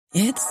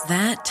It's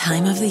that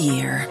time of the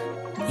year.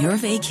 Your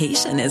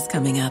vacation is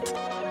coming up.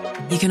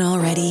 You can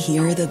already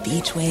hear the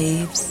beach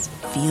waves,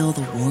 feel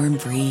the warm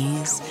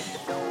breeze,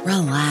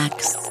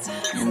 relax,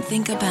 and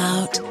think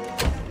about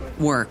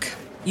work.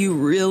 You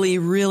really,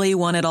 really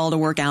want it all to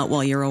work out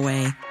while you're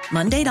away.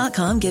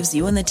 Monday.com gives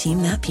you and the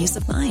team that peace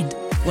of mind.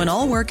 When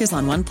all work is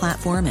on one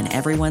platform and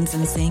everyone's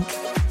in sync,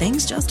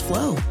 things just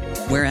flow.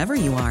 Wherever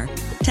you are,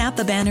 tap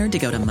the banner to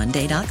go to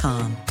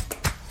Monday.com.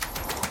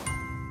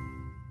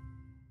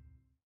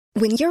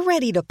 When you're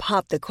ready to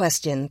pop the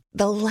question,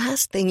 the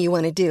last thing you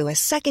want to do is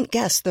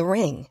second-guess the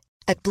ring.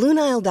 At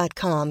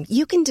BlueNile.com,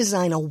 you can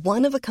design a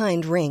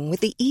one-of-a-kind ring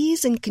with the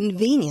ease and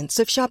convenience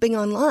of shopping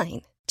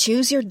online.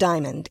 Choose your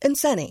diamond and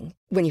setting.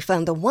 When you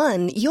find the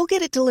one, you'll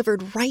get it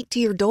delivered right to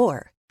your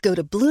door. Go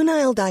to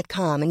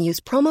BlueNile.com and use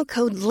promo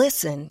code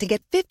LISTEN to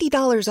get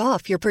 $50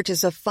 off your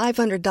purchase of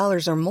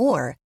 $500 or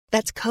more.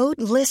 That's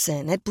code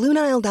LISTEN at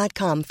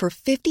BlueNile.com for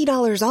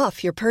 $50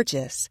 off your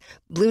purchase.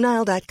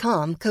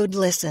 BlueNile.com, code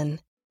LISTEN.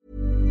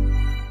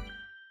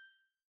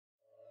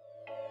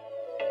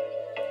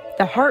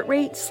 The heart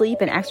rate, sleep,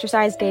 and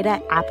exercise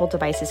data Apple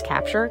devices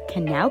capture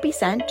can now be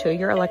sent to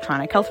your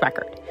electronic health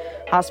record.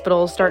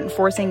 Hospitals start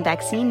enforcing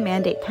vaccine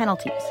mandate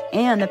penalties,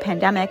 and the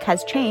pandemic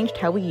has changed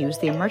how we use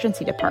the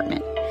emergency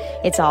department.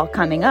 It's all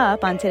coming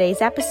up on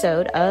today's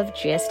episode of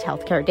GIST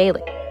Healthcare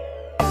Daily.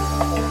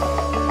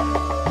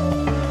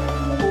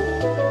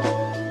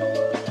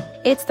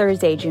 It's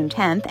Thursday, June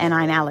 10th, and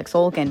I'm Alex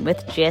Olgin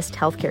with GIST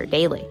Healthcare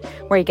Daily,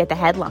 where you get the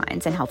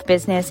headlines and health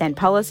business and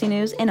policy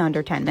news in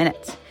under 10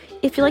 minutes.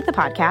 If you like the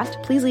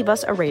podcast, please leave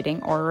us a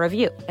rating or a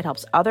review. It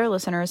helps other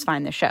listeners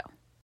find the show.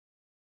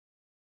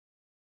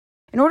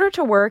 In order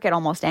to work at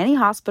almost any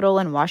hospital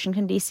in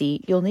Washington,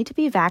 D.C., you'll need to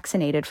be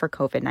vaccinated for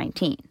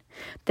COVID-19.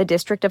 The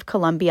District of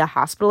Columbia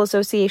Hospital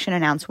Association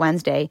announced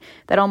Wednesday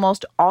that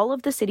almost all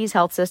of the city's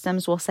health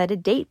systems will set a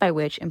date by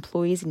which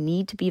employees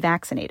need to be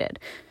vaccinated.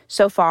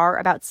 So far,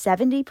 about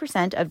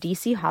 70% of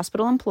D.C.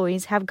 hospital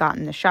employees have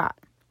gotten the shot.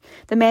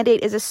 The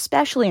mandate is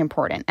especially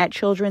important at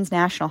Children's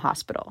National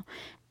Hospital.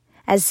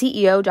 As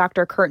CEO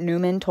Dr. Kurt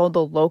Newman told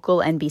the local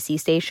NBC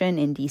station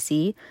in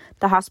D.C.,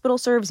 the hospital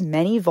serves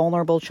many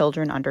vulnerable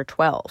children under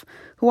 12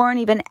 who aren't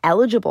even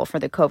eligible for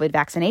the COVID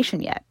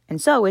vaccination yet,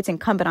 and so it's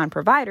incumbent on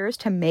providers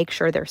to make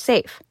sure they're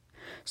safe.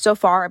 So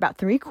far, about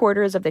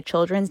 3/4 of the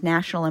Children's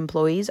National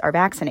employees are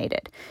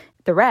vaccinated.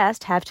 The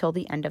rest have till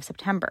the end of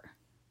September.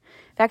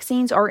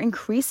 Vaccines are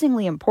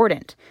increasingly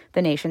important,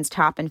 the nation's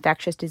top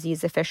infectious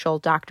disease official,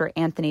 Dr.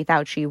 Anthony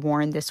Fauci,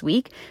 warned this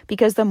week,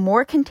 because the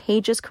more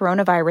contagious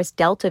coronavirus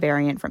Delta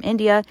variant from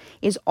India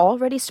is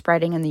already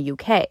spreading in the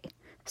UK.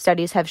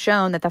 Studies have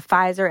shown that the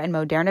Pfizer and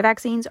Moderna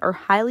vaccines are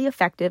highly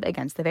effective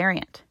against the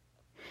variant.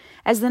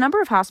 As the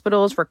number of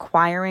hospitals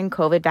requiring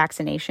COVID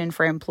vaccination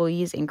for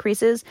employees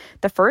increases,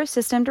 the first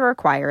system to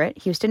require it,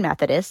 Houston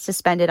Methodist,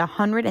 suspended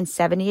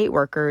 178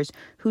 workers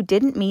who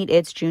didn't meet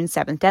its June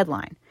 7th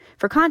deadline.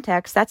 For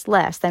context, that's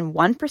less than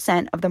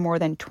 1% of the more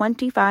than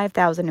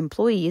 25,000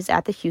 employees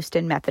at the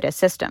Houston Methodist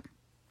system.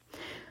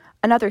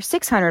 Another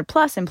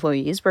 600-plus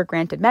employees were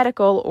granted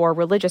medical or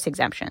religious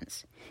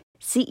exemptions.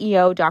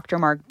 CEO Dr.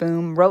 Mark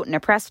Boom wrote in a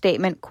press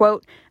statement,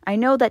 quote, "I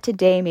know that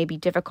today may be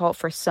difficult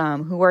for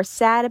some who are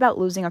sad about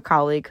losing a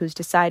colleague who's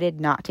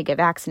decided not to get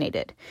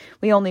vaccinated.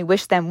 We only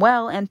wish them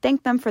well and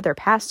thank them for their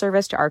past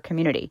service to our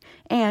community,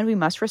 and we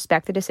must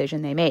respect the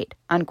decision they made,"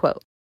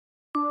 unquote.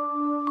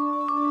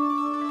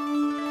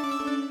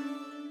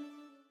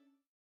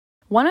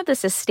 One of the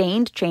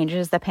sustained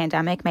changes the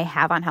pandemic may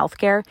have on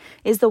healthcare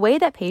is the way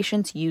that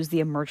patients use the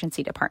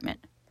emergency department.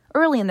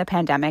 Early in the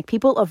pandemic,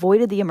 people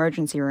avoided the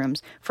emergency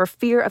rooms for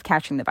fear of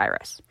catching the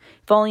virus.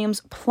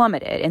 Volumes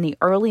plummeted in the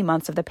early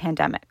months of the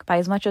pandemic by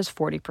as much as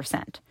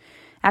 40%.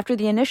 After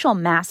the initial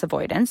mass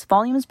avoidance,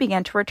 volumes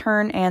began to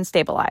return and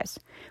stabilize.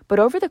 But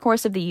over the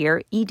course of the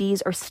year,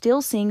 EDs are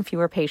still seeing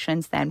fewer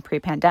patients than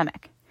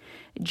pre-pandemic.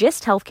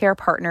 GIST Healthcare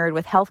partnered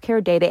with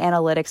healthcare data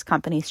analytics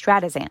company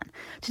Stratizan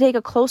to take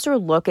a closer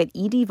look at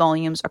ED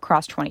volumes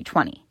across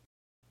 2020.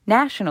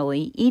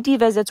 Nationally, ED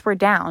visits were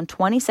down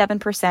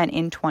 27%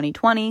 in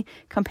 2020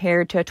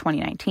 compared to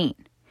 2019.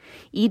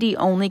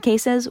 ED-only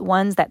cases,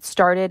 ones that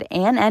started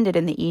and ended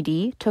in the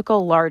ED, took a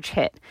large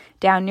hit,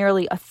 down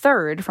nearly a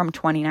third from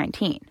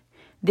 2019.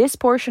 This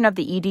portion of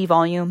the ED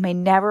volume may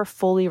never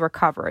fully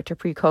recover to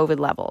pre-COVID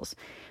levels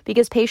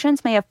because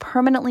patients may have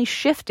permanently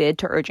shifted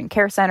to urgent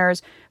care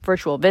centers,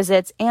 virtual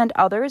visits, and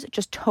others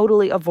just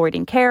totally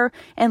avoiding care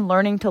and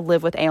learning to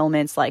live with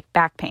ailments like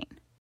back pain.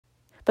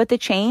 But the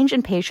change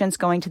in patients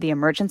going to the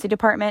emergency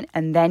department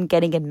and then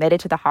getting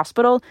admitted to the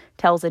hospital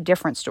tells a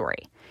different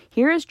story.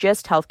 Here is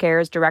GIST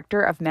Healthcare's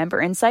Director of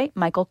Member Insight,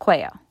 Michael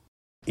Cuello.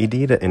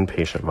 ED to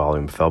inpatient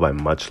volume fell by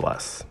much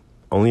less,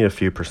 only a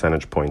few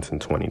percentage points in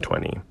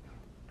 2020.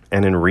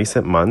 And in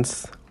recent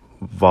months,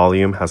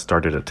 volume has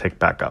started to tick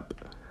back up.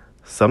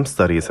 Some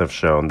studies have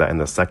shown that in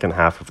the second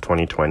half of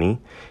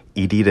 2020,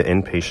 ED to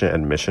inpatient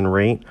admission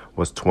rate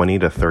was 20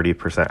 to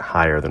 30%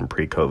 higher than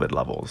pre-COVID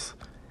levels.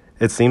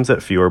 It seems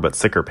that fewer but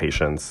sicker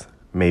patients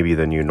may be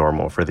the new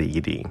normal for the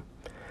ED.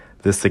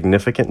 This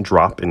significant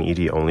drop in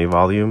ED-only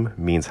volume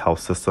means health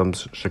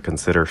systems should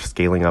consider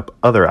scaling up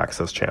other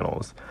access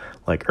channels,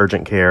 like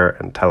urgent care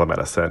and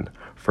telemedicine,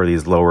 for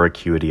these lower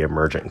acuity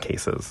emergent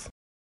cases.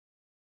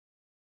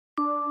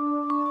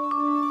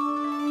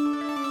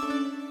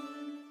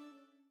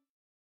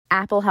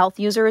 Apple Health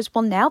users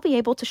will now be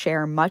able to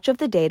share much of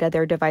the data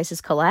their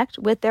devices collect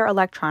with their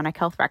electronic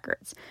health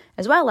records,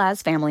 as well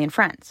as family and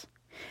friends.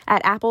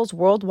 At Apple's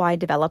Worldwide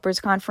Developers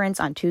Conference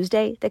on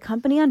Tuesday, the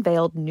company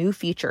unveiled new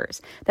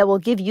features that will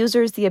give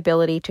users the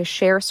ability to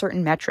share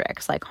certain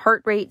metrics like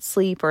heart rate,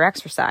 sleep, or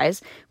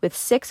exercise with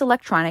 6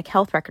 electronic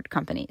health record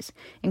companies,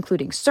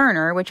 including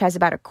Cerner, which has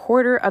about a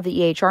quarter of the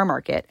EHR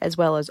market, as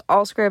well as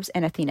Allscripts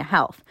and Athena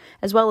Health,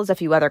 as well as a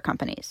few other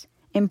companies.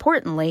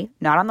 Importantly,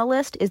 not on the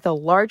list is the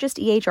largest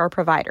EHR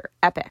provider,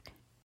 Epic.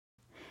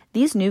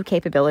 These new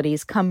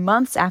capabilities come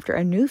months after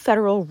a new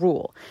federal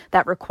rule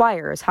that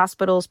requires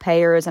hospitals,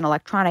 payers, and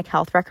electronic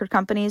health record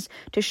companies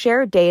to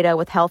share data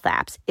with health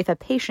apps if a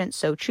patient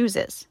so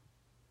chooses.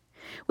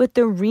 With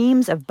the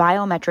reams of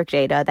biometric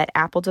data that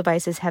Apple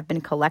devices have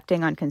been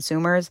collecting on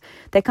consumers,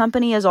 the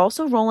company is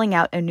also rolling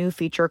out a new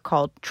feature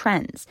called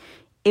Trends.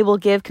 It will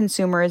give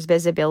consumers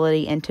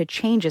visibility into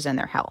changes in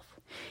their health.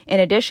 In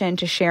addition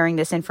to sharing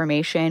this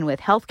information with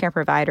healthcare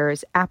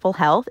providers, Apple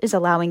Health is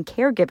allowing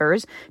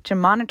caregivers to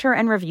monitor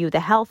and review the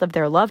health of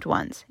their loved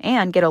ones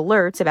and get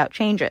alerts about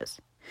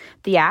changes.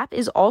 The app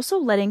is also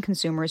letting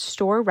consumers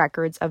store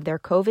records of their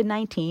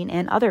COVID-19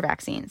 and other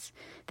vaccines.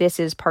 This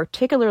is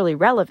particularly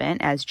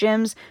relevant as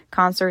gyms,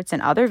 concerts,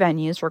 and other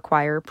venues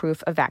require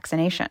proof of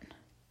vaccination.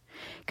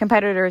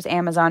 Competitors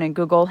Amazon and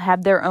Google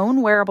have their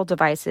own wearable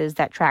devices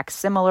that track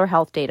similar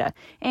health data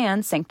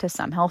and sync to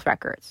some health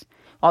records.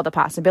 While the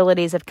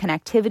possibilities of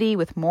connectivity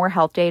with more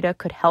health data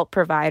could help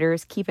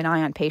providers keep an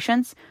eye on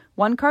patients,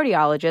 one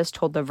cardiologist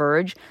told The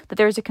Verge that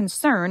there's a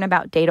concern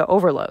about data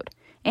overload,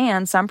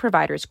 and some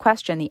providers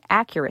question the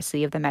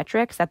accuracy of the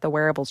metrics that the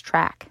wearables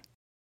track.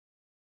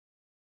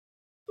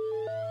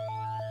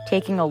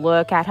 Taking a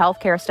look at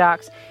healthcare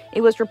stocks, it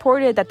was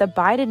reported that the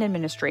Biden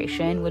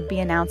administration would be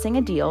announcing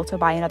a deal to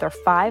buy another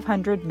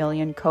 500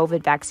 million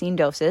COVID vaccine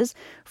doses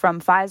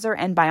from Pfizer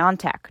and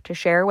BioNTech to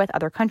share with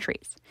other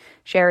countries.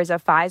 Shares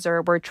of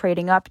Pfizer were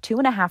trading up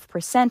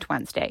 2.5%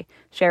 Wednesday.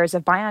 Shares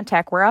of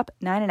BioNTech were up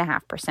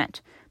 9.5%.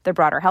 The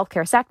broader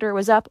healthcare sector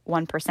was up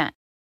 1%.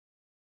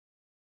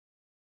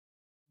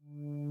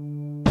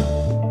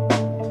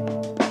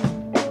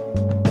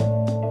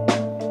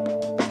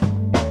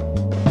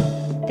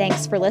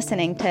 Thanks for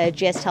listening to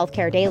GIST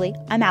Healthcare Daily.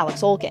 I'm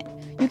Alex Olgin.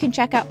 You can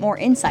check out more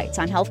insights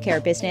on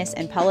healthcare business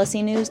and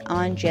policy news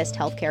on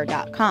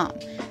gisthealthcare.com.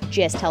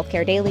 GIST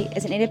Healthcare Daily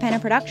is an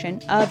independent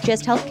production of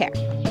GIST Healthcare.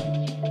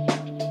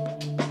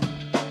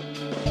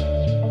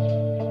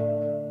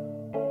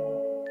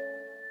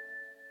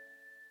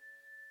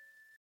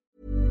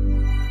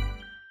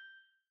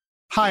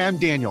 Hi, I'm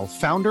Daniel,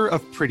 founder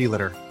of Pretty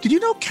Litter. Did you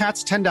know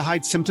cats tend to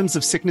hide symptoms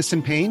of sickness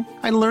and pain?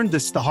 I learned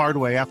this the hard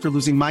way after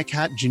losing my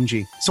cat,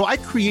 Gingy. So I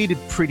created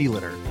Pretty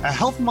Litter, a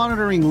health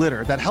monitoring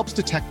litter that helps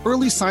detect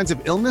early signs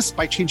of illness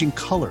by changing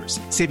colors,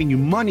 saving you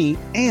money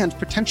and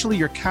potentially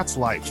your cat's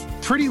life.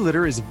 Pretty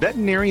Litter is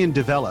veterinarian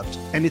developed,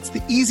 and it's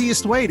the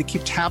easiest way to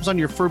keep tabs on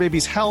your fur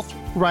baby's health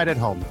right at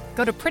home.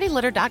 Go to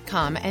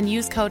prettylitter.com and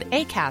use code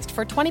ACAST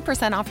for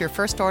 20% off your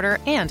first order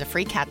and a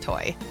free cat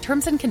toy.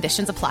 Terms and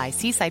conditions apply.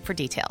 See site for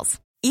details.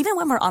 Even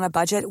when we're on a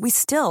budget, we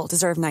still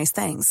deserve nice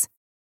things.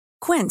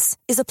 Quince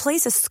is a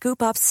place to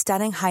scoop up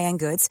stunning high-end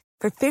goods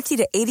for 50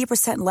 to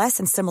 80% less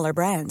than similar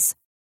brands.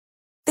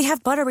 They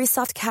have buttery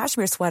soft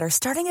cashmere sweaters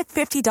starting at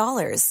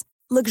 $50,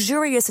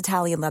 luxurious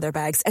Italian leather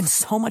bags, and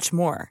so much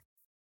more.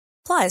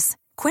 Plus,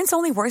 Quince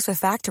only works with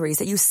factories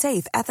that use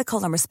safe,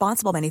 ethical, and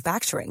responsible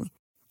manufacturing.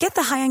 Get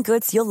the high-end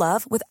goods you'll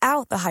love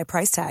without the high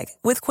price tag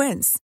with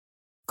Quince.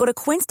 Go to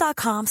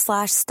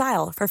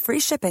quince.com/style for free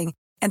shipping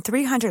and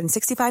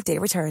 365-day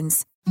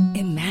returns.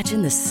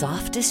 Imagine the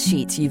softest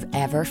sheets you've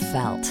ever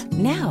felt.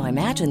 Now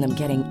imagine them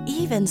getting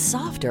even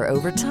softer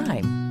over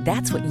time.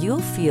 That's what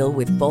you'll feel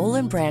with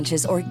Boll &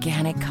 Branch's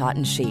organic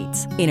cotton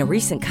sheets. In a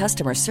recent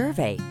customer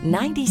survey,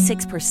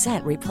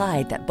 96%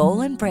 replied that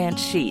Boll & Branch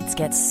sheets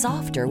get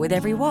softer with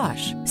every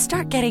wash.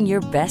 Start getting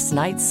your best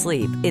night's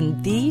sleep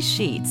in these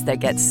sheets that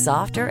get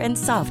softer and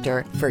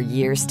softer for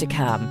years to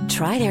come.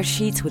 Try their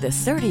sheets with a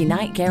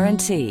 30-night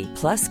guarantee.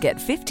 Plus, get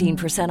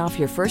 15% off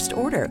your first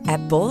order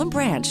at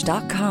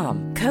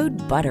bollandbranch.com. Code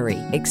BUTTERY.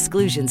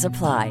 Exclusions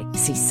apply.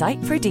 See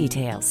site for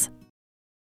details.